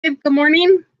Good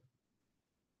morning.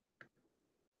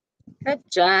 Good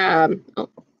job. Oh.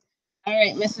 All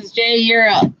right, Mrs. J, you're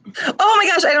up. Oh my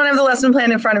gosh, I don't have the lesson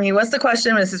plan in front of me. What's the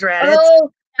question, Mrs. Raditz?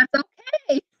 Oh, that's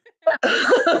okay.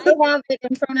 I have it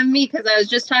in front of me because I was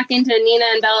just talking to Nina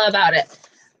and Bella about it.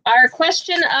 Our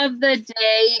question of the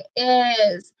day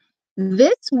is,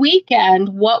 this weekend,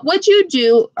 what would you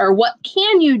do or what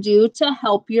can you do to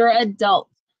help your adults?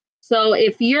 So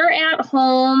if you're at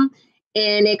home,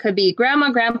 and it could be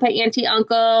grandma, grandpa, auntie,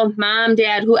 uncle, mom,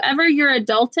 dad, whoever your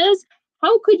adult is,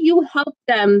 how could you help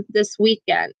them this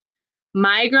weekend?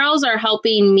 My girls are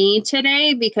helping me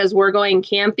today because we're going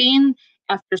camping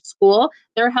after school.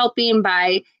 They're helping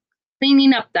by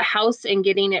cleaning up the house and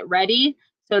getting it ready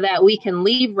so that we can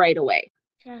leave right away.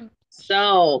 Yeah.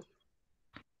 So,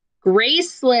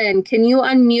 Gracelyn, can you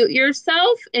unmute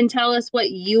yourself and tell us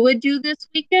what you would do this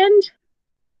weekend?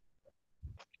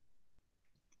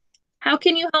 How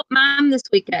can you help mom this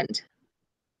weekend?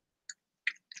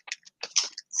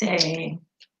 Say,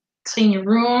 clean your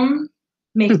room,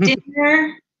 make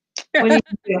dinner. What do you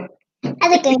do?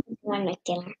 I think I'm gonna make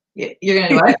dinner. You're gonna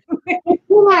do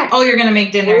what? Oh, you're gonna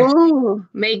make dinner. Ooh,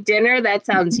 make dinner? That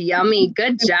sounds yummy.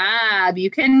 Good job.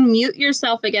 You can mute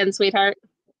yourself again, sweetheart.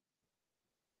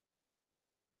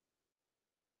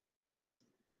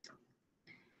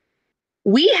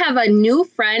 We have a new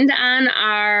friend on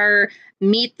our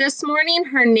meet this morning.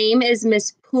 Her name is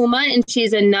Miss Puma, and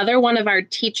she's another one of our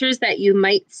teachers that you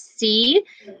might see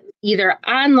either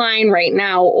online right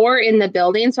now or in the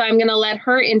building. So I'm going to let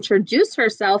her introduce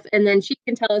herself, and then she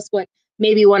can tell us what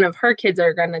maybe one of her kids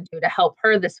are going to do to help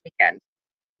her this weekend.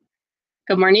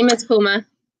 Good morning, Miss Puma.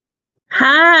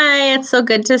 Hi, it's so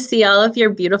good to see all of your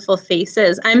beautiful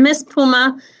faces. I'm Miss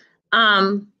Puma.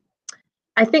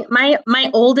 I think my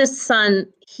oldest son,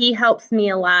 he helps me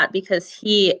a lot because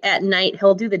at night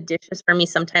he'll do the dishes for me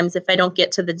sometimes if I don't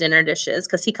get to the dinner dishes,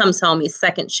 because he comes home, he's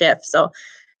second shift. So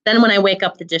then when I wake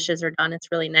up, the dishes are done.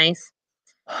 It's really nice.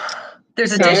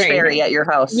 There's a dish fairy at your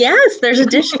house. Yes, there's a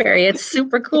dish fairy. It's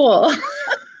super cool.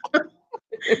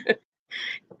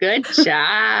 Good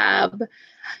job.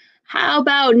 How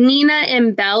about Nina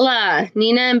and Bella?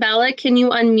 Nina and Bella, can you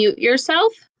unmute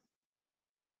yourself?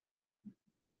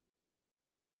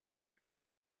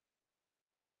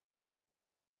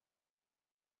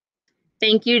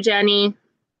 Thank you, Jenny.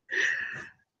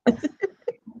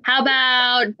 How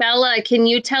about Bella? Can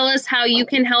you tell us how you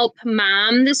can help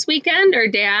mom this weekend or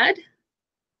dad?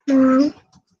 Mom.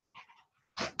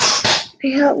 I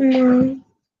help mom.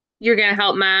 You're going to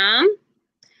help mom?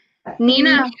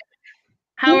 Nina,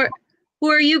 who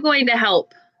are you going to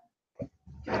help?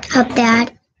 Help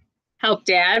dad. Help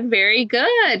dad. Very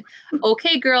good.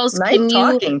 Okay, girls. Nice can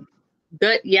talking. You?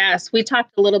 Good. Yes, we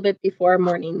talked a little bit before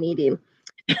morning meeting.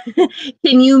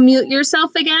 Can you mute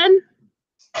yourself again?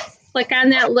 Click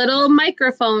on that little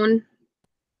microphone.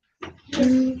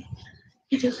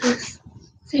 Is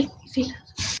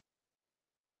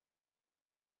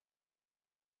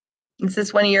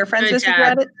this one of your friends, Good Mrs.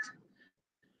 job. Raditz?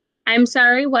 I'm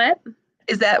sorry, what?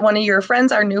 Is that one of your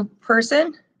friends, our new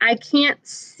person? I can't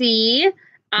see.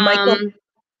 Michael,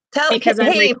 because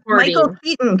I'm recording. Michael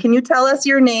Keaton, can you tell us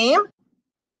your name?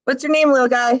 What's your name, little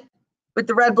guy with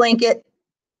the red blanket?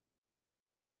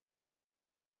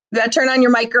 You gotta turn on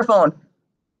your microphone.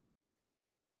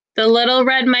 The little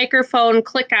red microphone,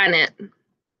 click on it.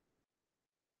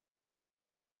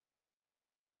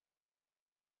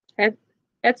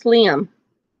 That's Liam,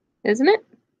 isn't it?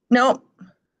 No,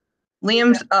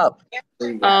 Liam's up.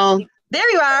 Oh,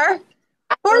 there you are.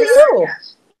 Who are you?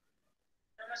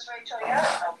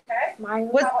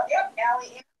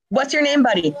 What's your name,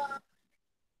 buddy?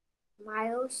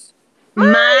 Miles.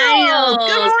 Miles.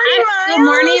 Good morning, Miles. Good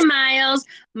morning, Miles.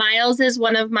 Miles is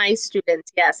one of my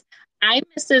students, yes. I'm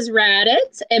Mrs.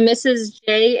 Raditz, and Mrs.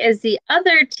 J is the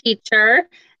other teacher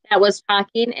that was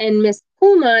talking, and Miss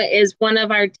Puma is one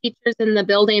of our teachers in the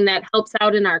building that helps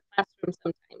out in our classroom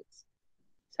sometimes.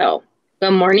 So,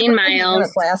 good morning, Miles. In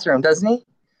a classroom, doesn't he?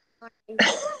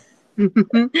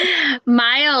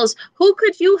 Miles, who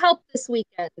could you help this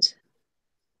weekend?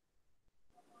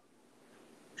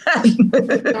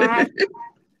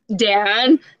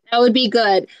 Dad, that would be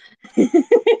good.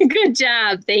 Good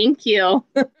job. Thank you.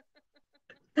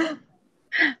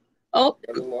 Oh,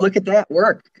 look at that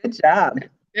work. Good job.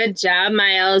 Good job,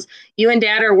 Miles. You and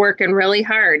Dad are working really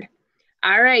hard.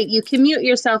 All right, you can mute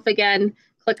yourself again.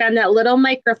 Click on that little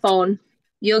microphone.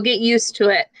 You'll get used to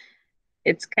it.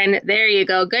 It's kind of, there you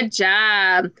go. Good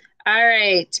job. All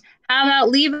right. How about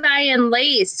Levi and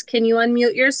Lace? Can you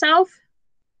unmute yourself?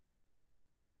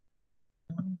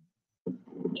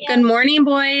 Yeah. Good morning,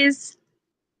 boys.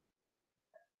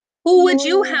 Who would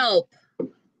you help?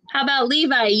 How about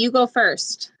Levi? You go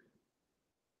first.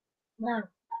 Mom.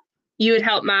 You would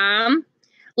help Mom.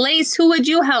 Lace, who would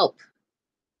you help?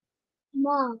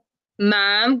 Mom.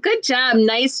 Mom. Good job.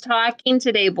 Nice talking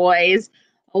today, boys.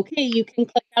 Okay, you can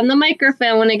click on the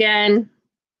microphone again.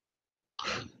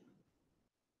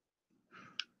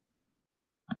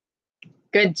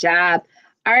 Good job.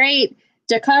 All right,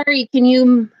 Jakari, can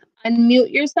you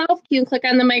unmute yourself? Can you click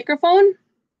on the microphone?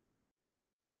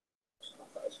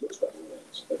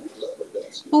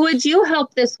 Who would you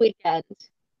help this weekend?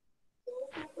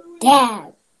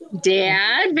 Dad.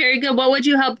 Dad. Very good. What would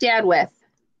you help Dad with?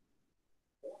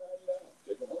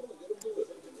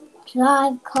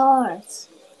 Drive cars.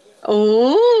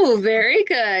 Oh, very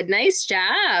good. Nice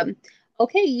job.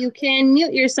 Okay, you can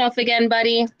mute yourself again,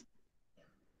 buddy.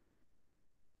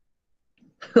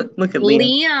 Look at Liam.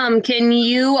 Liam, can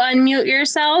you unmute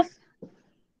yourself?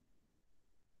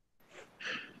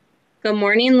 Good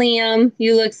morning, Liam.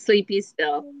 You look sleepy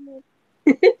still.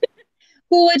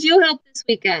 Who would you help this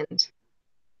weekend?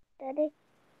 Daddy.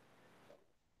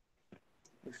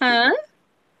 Huh?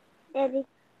 Daddy.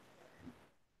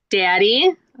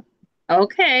 Daddy?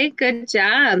 Okay, good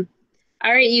job.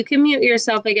 All right, you can mute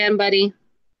yourself again, buddy.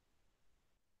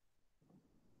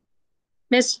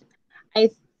 I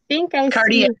think I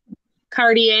Cartier. see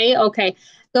Cartier. Okay.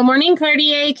 Good morning,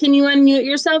 Cartier. Can you unmute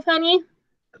yourself, honey?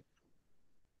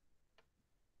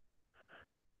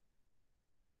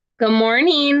 Good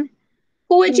morning.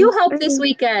 Who would you help this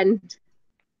weekend?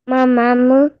 My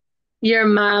mama. Your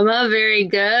mama. Very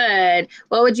good.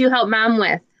 What would you help Mom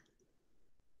with?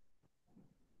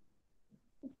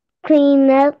 Clean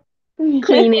up.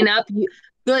 Cleaning up.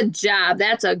 Good job.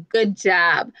 That's a good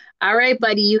job. All right,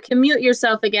 buddy. You can mute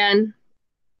yourself again.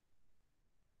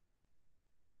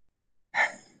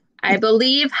 I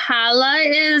believe Hala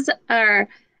is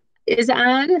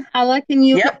on. Hala, can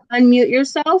you Yep. unmute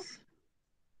yourself?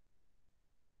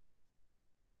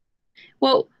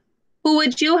 Well, who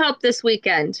would you help this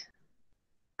weekend?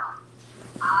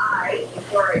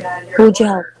 Who'd you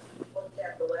help?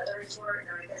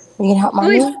 You gonna help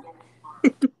mommy?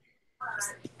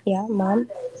 Yeah, mom.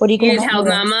 What are you gonna You'd help help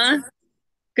me with? Mama?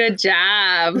 Good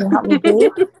job. You gonna help me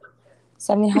do?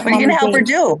 So I'm gonna help What are you mommy gonna help her bake.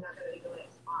 do?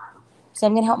 So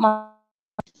I'm gonna help mom.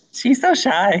 She's so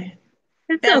shy.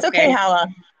 It's That's okay, Hala.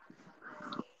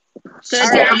 Good All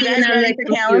right, job are you being guys on ready the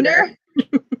for calendar?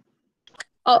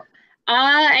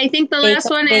 I think the Bake last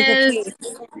one a is cake.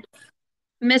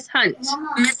 Miss Hunt.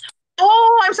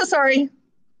 Oh, I'm so sorry.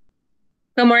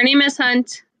 Good morning, Miss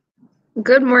Hunt.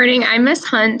 Good morning. I'm Miss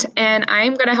Hunt, and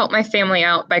I'm going to help my family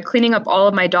out by cleaning up all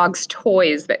of my dog's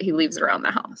toys that he leaves around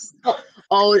the house.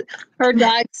 Oh, her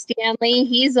dog Stanley,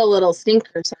 he's a little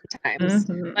stinker sometimes,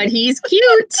 Mhm. but he's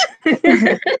cute.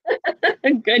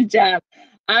 Good job.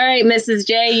 All right, Mrs.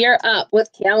 J, you're up with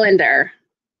calendar.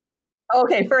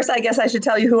 Okay, first I guess I should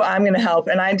tell you who I'm going to help,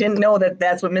 and I didn't know that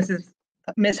that's what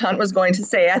Miss Hunt was going to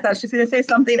say. I thought she was going to say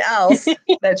something else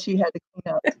that she had to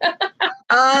clean up.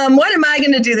 What am I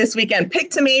going to do this weekend?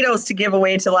 Pick tomatoes to give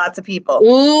away to lots of people.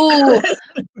 Ooh,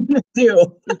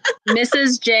 Do.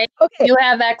 Mrs. J, Okay, you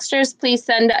have extras, please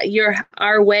send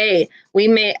our way. I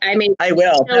made I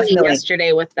will, chili definitely.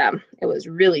 yesterday with them. It was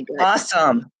really good.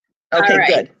 Awesome. Okay, All right.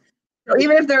 good. So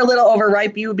even if they're a little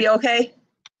overripe, you would be okay?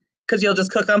 Because you'll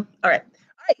just cook them? All right.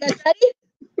 All right, guys,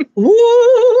 ready? Woo!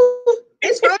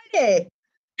 It's Friday.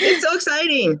 It's so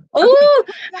exciting. Ooh,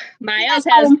 Miles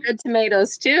has good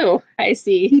tomatoes too. I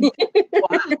see.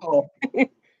 Wow.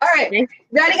 All right. Ready,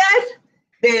 guys?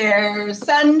 There's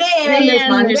Sunday, and there's And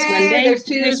Monday, there's Monday, there's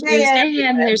Tuesday,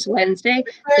 and there's Wednesday,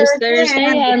 there's Thursday,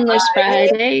 and there's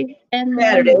Friday, and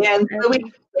Saturday, and the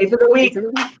week. Days of the week.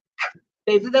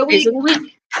 Days of the days week. of the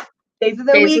week, Days of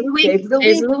the days of week. the week, Days of the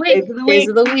days week. of the week, Days of the days week.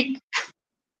 of the week.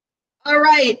 All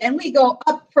right, and we go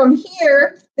up from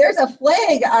here. There's a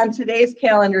flag on today's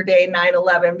calendar day,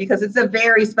 9/11, because it's a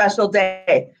very special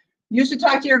day. You should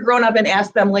talk to your grown-up and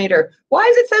ask them later, why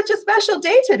is it such a special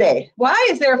day today? Why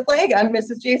is there a flag on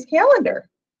Mrs. J's calendar?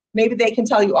 Maybe they can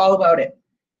tell you all about it.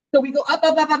 So we go up,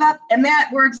 up, up, up, up, and that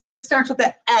word starts with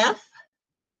the F.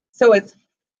 So is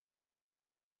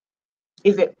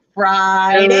it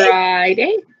Friday?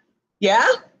 Friday. Yeah?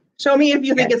 Show me if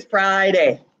you think it's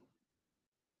Friday.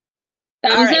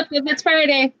 Thumbs All right. up if it's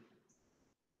Friday.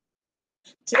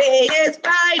 Today is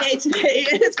Friday. Today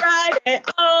is Friday.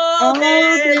 All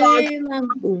day long. long.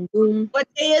 Boom, boom. What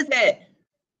day is it?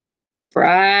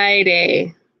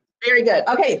 Friday. Very good.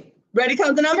 Okay, ready to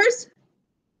count the numbers?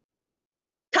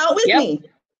 Count with Yep. me.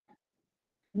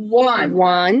 1,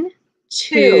 1,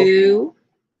 2,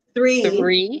 3,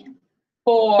 3,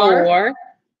 4, 4,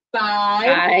 5,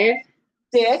 5,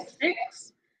 6,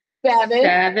 6, 7,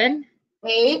 7,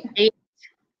 8, 8,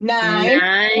 9,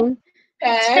 9,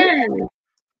 10. 10.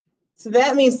 So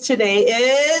that means today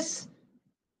is,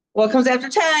 what comes after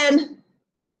 10?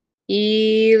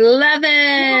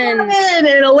 11. 11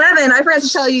 and 11. I forgot to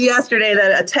tell you yesterday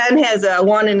that a 10 has a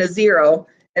 1 and a 0,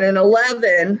 and an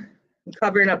 11, I'm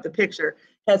covering up the picture,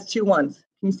 has 2 1s.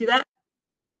 Can you see that?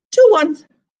 2 1s.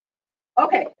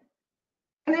 Okay.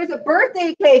 And there's a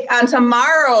birthday cake on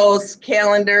tomorrow's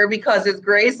calendar because it's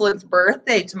Graceland's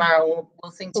birthday tomorrow.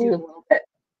 We'll sing to you in a little bit.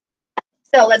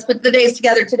 So let's put the days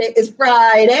together. Today is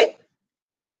Friday,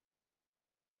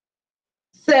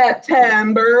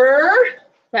 September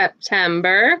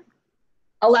September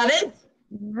 11th,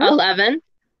 11.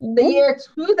 the year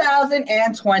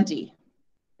 2020.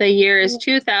 The year is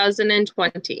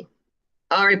 2020.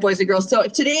 All right, boys and girls. So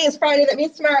if today is Friday, that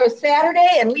means tomorrow is Saturday,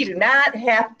 and we do not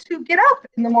have to get up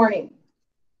in the morning.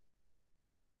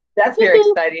 That's very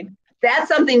exciting. That's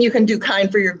something you can do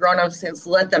kind for your grown-ups and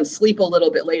let them sleep a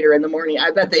little bit later in the morning.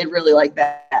 I bet they'd really like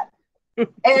that.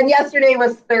 And yesterday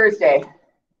was Thursday.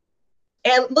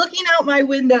 And looking out my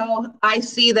window, I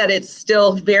see that it's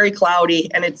still very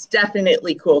cloudy, and it's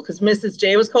definitely cool because Mrs.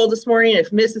 J was cold this morning.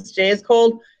 If Mrs. J is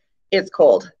cold, it's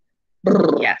cold.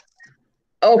 Yes.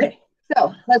 Okay.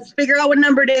 So let's figure out what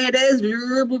number day it is.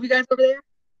 Move you guys over there.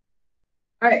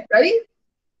 All right, ready?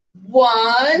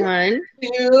 1, 1,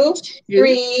 2,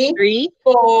 3, 3,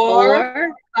 4,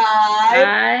 4, 5,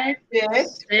 5,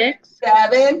 6, 6,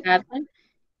 7. 7.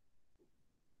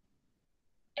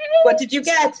 What did you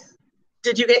get?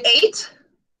 Did you get 8?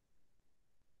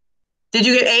 Did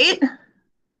you get 8?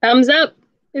 Thumbs up.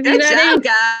 If you Good got job, 8.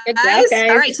 guys. Good job, guys.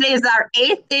 All right, today is our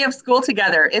 8th day of school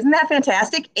together. Isn't that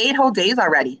fantastic? 8 whole days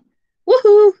already.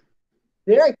 Woohoo.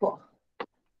 Very cool.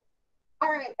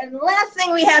 All right, and the last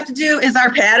thing we have to do is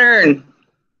our pattern.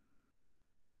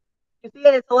 You see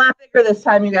it? It's a lot bigger this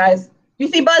time, you guys. You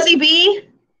see Buzzy Bee?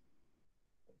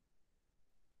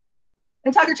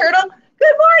 And Tucker Turtle?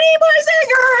 Good morning, boys and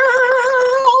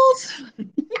girls!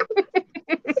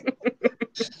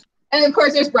 And of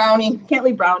course, there's Brownie. Can't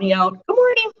leave Brownie out. Good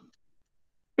morning.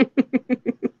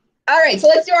 All right, so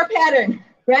let's do our pattern.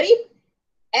 Ready?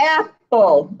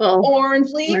 Apple,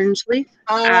 orange leaf, Orange leaf,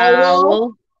 owl,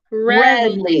 owl,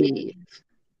 red leaf.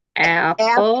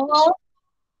 Apple,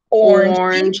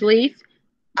 orange leaf,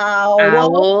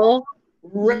 owl,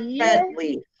 red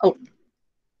leaf. Oh.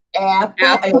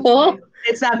 Apple.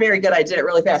 It's not very good. I did it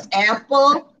really fast.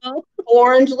 Apple,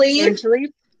 orange leaf.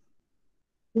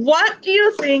 What do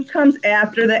you think comes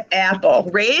after the apple?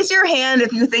 Raise your hand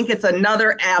if you think it's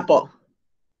another apple.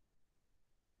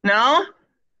 No?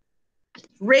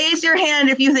 Raise your hand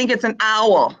if you think it's an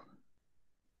owl.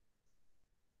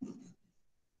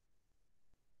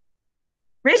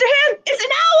 Raise your hand. It's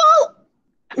an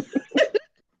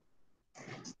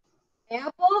owl.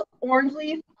 Apple, orange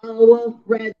leaf, owl,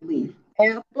 red leaf.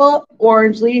 Apple,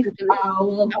 orange leaf,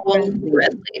 owl,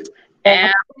 red leaf.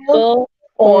 Apple,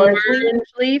 orange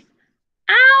leaf,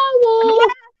 owl.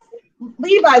 Yes.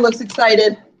 Levi looks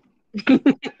excited.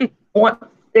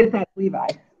 That's Levi.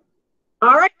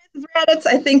 All right, Mrs. Raditz,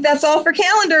 I think that's all for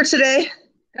calendar today.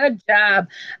 Good job.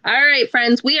 All right,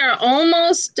 friends, we are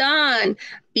almost done.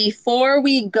 Before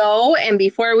we go and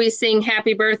before we sing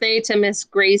happy birthday to Miss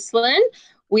Graceland,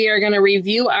 we are going to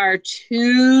review our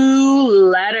 2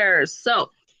 letters. So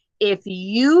if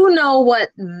you know what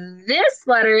this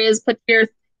letter is, put your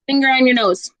finger on your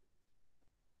nose.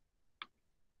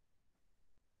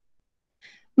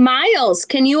 Miles,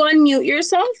 can you unmute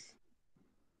yourself?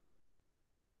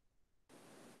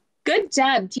 Good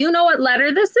job. Do you know what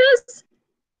letter this is?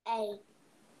 A.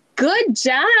 Good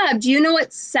job. Do you know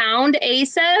what sound A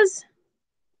says?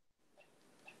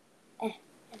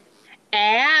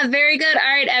 Very good. All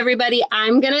right, everybody.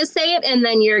 I'm going to say it and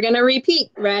then you're going to repeat.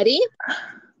 Ready?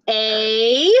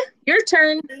 A. Your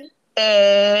turn.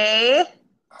 A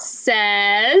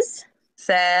Says.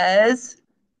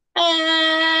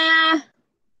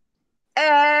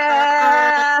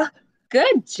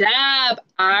 Good job.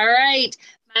 All right.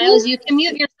 Miles, you can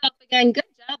mute yourself again. Good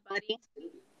job, buddy.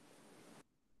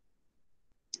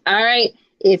 All right.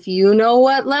 If you know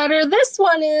what letter this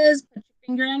one is, put your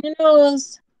finger on your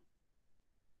nose.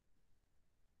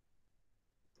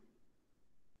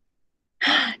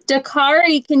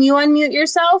 Dakari, can you unmute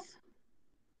yourself?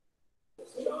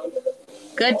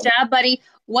 Good job, buddy.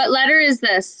 What letter is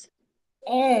this?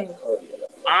 N.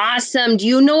 Awesome. Do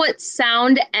you know what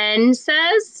sound N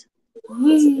says?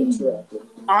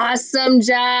 Awesome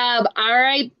job. All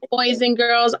right, boys and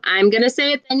girls, I'm going to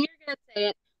say it, then you're going to say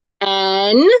it.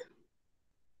 N.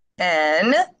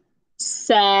 N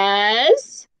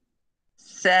Says.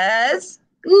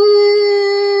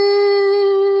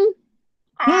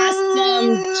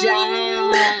 Awesome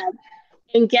job.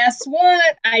 And guess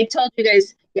what? I told you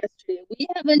guys yesterday, we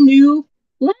have a new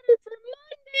letter for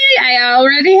Monday. I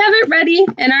already have it ready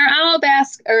in our owl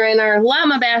basket or in our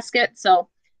llama basket. So,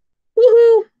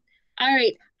 woohoo. All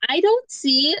right. I don't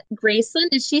see Graceland.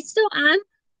 Is she still on?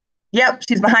 Yep,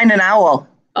 she's behind an owl.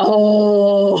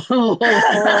 Oh,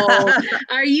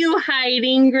 are you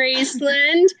hiding,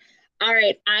 Graceland? All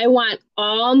right. I want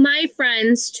all my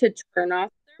friends to turn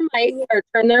off their mic or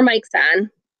turn their mics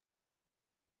on.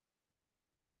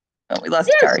 Oh, we lost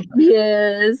Kari.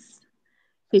 Yes.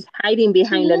 She's hiding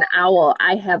behind an owl.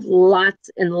 I have lots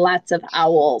and lots of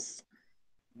owls.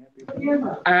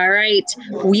 All right.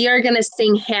 We are going to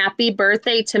sing happy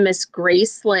birthday to Miss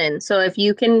Graceland. So if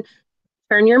you can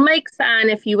turn your mics on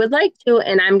if you would like to,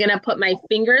 and I'm going to put my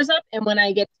fingers up. And when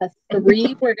I get to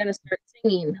 3, we're going to start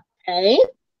singing. Okay.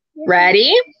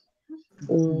 Ready?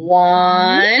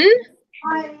 1,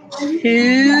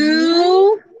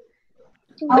 2,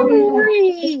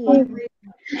 3.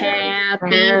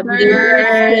 Happy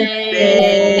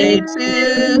birthday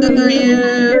to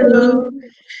you.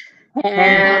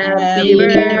 Happy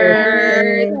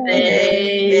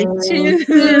birthday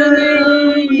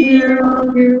to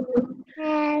you.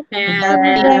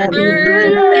 Happy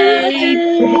birthday,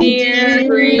 dear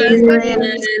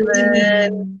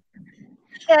Graceland.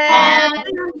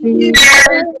 Happy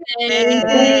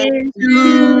birthday to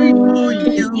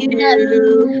you.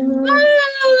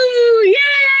 Oh,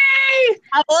 yay!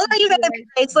 How old are you going to be,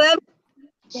 Graceland?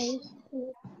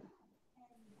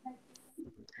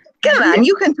 Come on,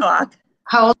 you can talk.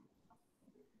 How old?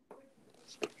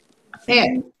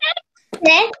 There.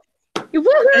 Good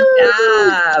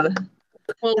job.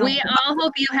 Well, we all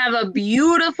hope you have a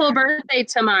beautiful birthday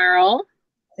tomorrow.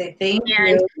 Say thank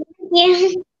And,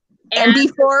 you. And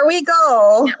before we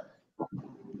go,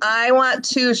 I want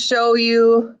to show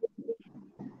you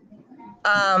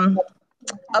a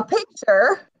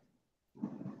picture.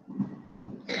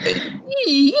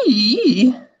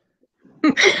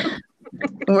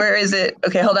 Where is it?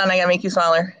 Okay, hold on. I gotta make you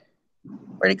smaller.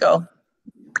 Where'd it go?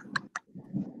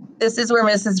 This is where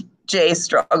Mrs. J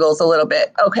struggles a little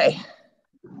bit. Okay.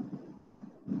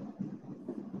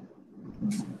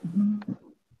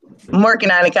 I'm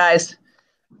working on it, guys.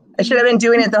 I should have been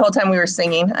doing it the whole time we were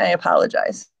singing. I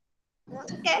apologize.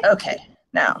 Okay,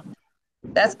 now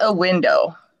that's a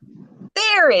window.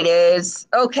 There it is.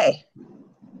 Okay.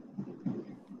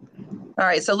 All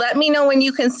right, so let me know when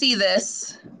you can see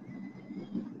this.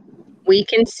 we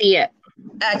can see it.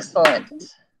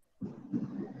 Excellent.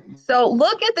 So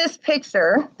look at this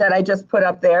picture that I just put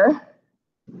up there.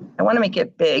 I want to make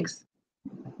it big.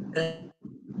 I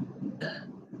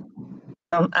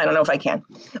don't know if I can.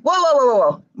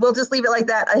 Whoa. We'll just leave it like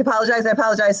that. I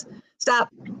apologize. Stop.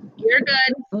 You're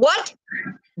good. What?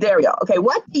 There we go. Okay,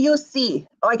 what do you see?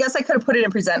 Oh, I guess I could have put it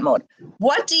in present mode.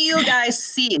 What do you guys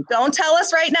see? Don't tell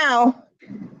us right now.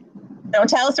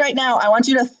 I want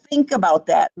you to think about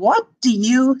that. What do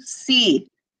you see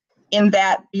in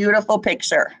that beautiful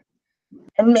picture?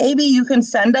 And maybe you can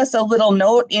send us a little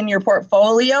note in your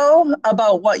portfolio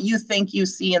about what you think you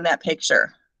see in that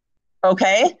picture.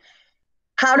 Okay?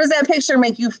 How does that picture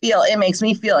make you feel? It makes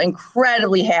me feel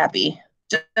incredibly happy,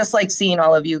 just like seeing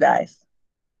all of you guys.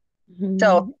 Mm-hmm.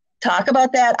 So talk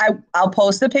about that. I'll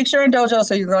post the picture in Dojo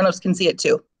so your grown-ups can see it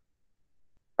too.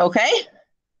 Okay?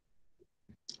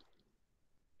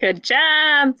 Good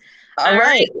job. All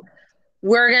right.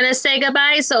 We're going to say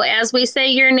goodbye. So as we say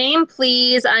your name,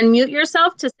 please unmute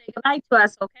yourself to say goodbye to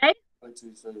us, okay?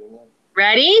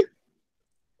 Ready?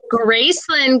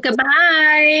 Graceland,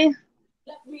 goodbye.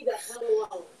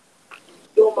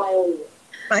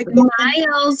 Bye.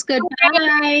 Miles,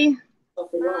 goodbye.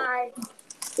 Bye.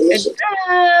 Good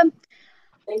job.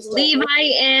 Levi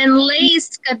and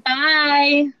Lace,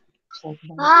 goodbye.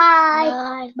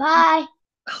 Bye. Bye.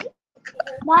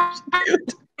 Bye.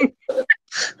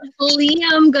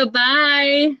 Liam,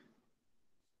 goodbye.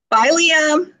 Bye,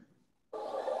 Liam.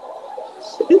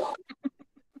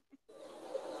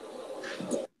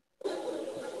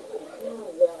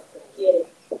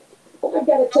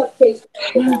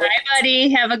 Bye, buddy.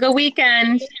 Have a good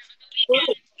weekend.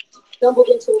 Hala,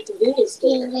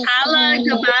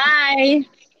 goodbye.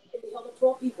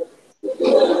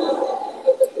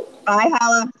 Bye,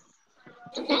 Hala.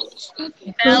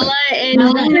 Bella and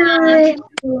Nina.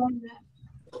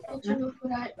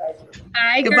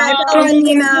 Bye, Goodbye, girls. Bella and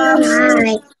Nina.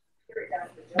 Bye.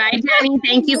 Bye, Jenny.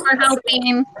 Thank you for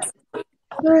helping.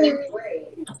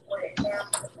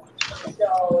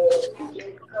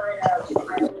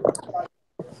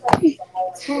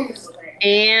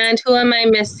 And who am I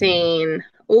missing?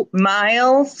 Oh,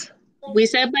 Miles. we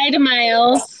said bye to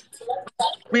Miles.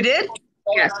 We did?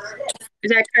 Yes.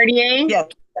 Is that Cartier? Yes.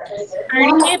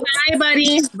 Cartier, bye,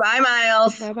 buddy. Bye,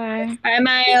 Miles. Bye-bye. Bye,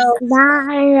 Miles.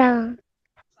 Bye.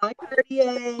 Bye,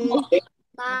 Cartier.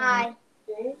 Bye.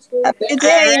 Have a good All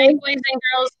day. right, boys and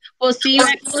girls. We'll see you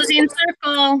at closing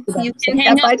circle. You can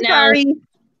hang Bye, up now. Kari.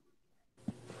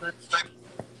 All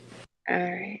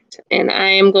right. And I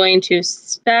am going to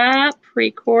stop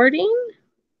recording.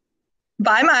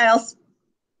 Bye, Miles.